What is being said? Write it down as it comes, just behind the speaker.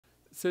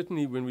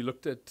certainly when we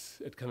looked at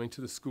coming to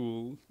the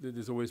school,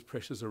 there's always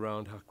pressures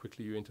around how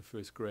quickly you enter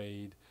first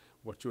grade,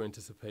 what your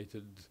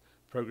anticipated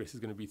progress is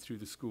going to be through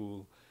the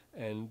school.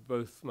 And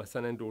both my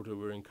son and daughter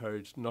were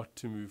encouraged not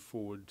to move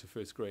forward to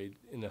first grade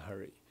in a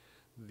hurry.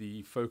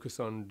 The focus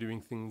on doing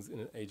things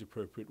in an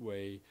age-appropriate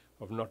way,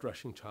 of not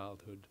rushing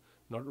childhood,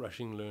 not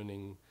rushing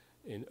learning,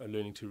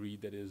 learning to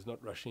read, that is,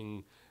 not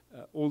rushing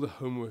all the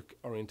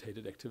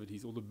homework-orientated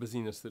activities, all the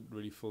busyness that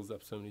really fills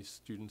up so many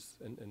students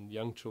and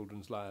young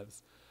children's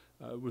lives,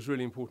 was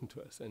really important to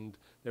us. And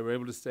they were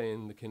able to stay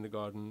in the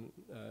kindergarten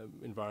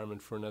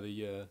environment for another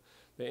year.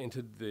 They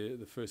entered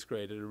the first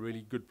grade at a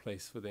really good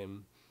place for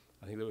them.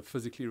 I think they were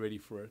physically ready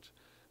for it.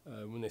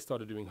 When they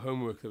started doing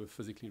homework, they were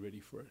physically ready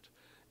for it.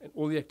 And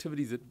all the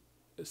activities that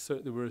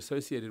were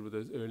associated with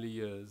those early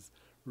years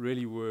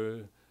really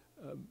were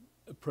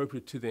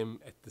appropriate to them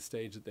at the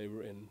stage that they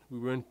were in. We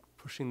weren't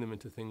pushing them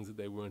into things that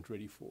they weren't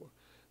ready for.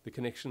 The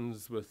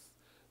connections with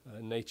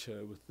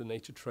nature, with the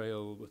nature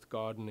trail, with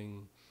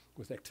gardening,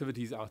 with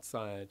activities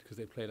outside, because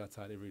they played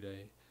outside every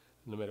day,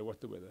 no matter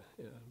what the weather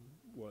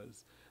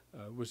was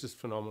just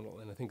phenomenal.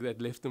 And I think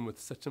that left them with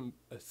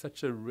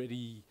such a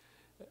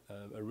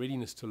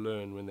readiness to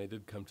learn when they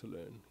did come to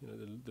learn. You know,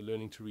 the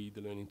learning to read,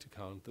 the learning to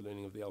count, the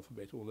learning of the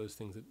alphabet, all those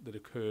things that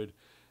occurred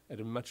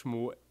at a much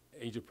more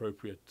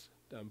age-appropriate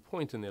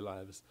point in their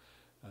lives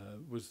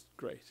was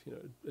great. You know,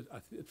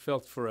 it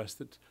felt for us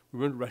that we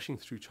weren't rushing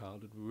through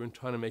childhood. We weren't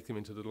trying to make them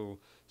into little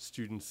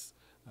students,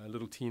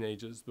 little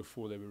teenagers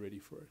before they were ready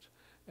for it.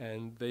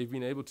 And they've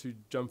been able to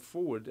jump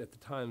forward at the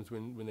times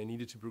when they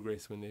needed to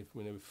progress, when they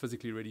were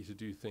physically ready to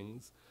do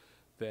things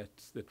that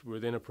were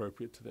then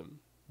appropriate to them.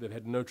 They've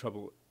had no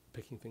trouble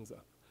picking things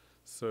up.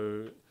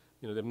 So,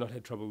 you know, they've not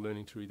had trouble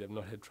learning to read. They've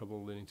not had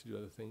trouble learning to do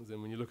other things.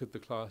 And when you look at the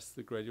class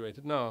that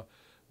graduated now,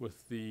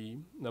 with the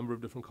number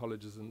of different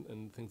colleges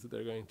and things that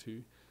they're going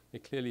to, they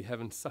clearly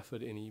haven't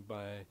suffered any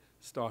by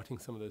starting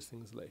some of those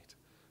things late.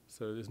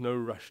 So there's no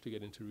rush to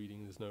get into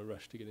reading. There's no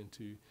rush to get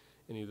into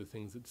any of the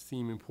things that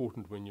seem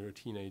important when you're a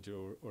teenager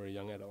or a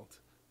young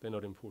adult. They're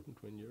not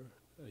important when you're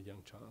a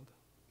young child.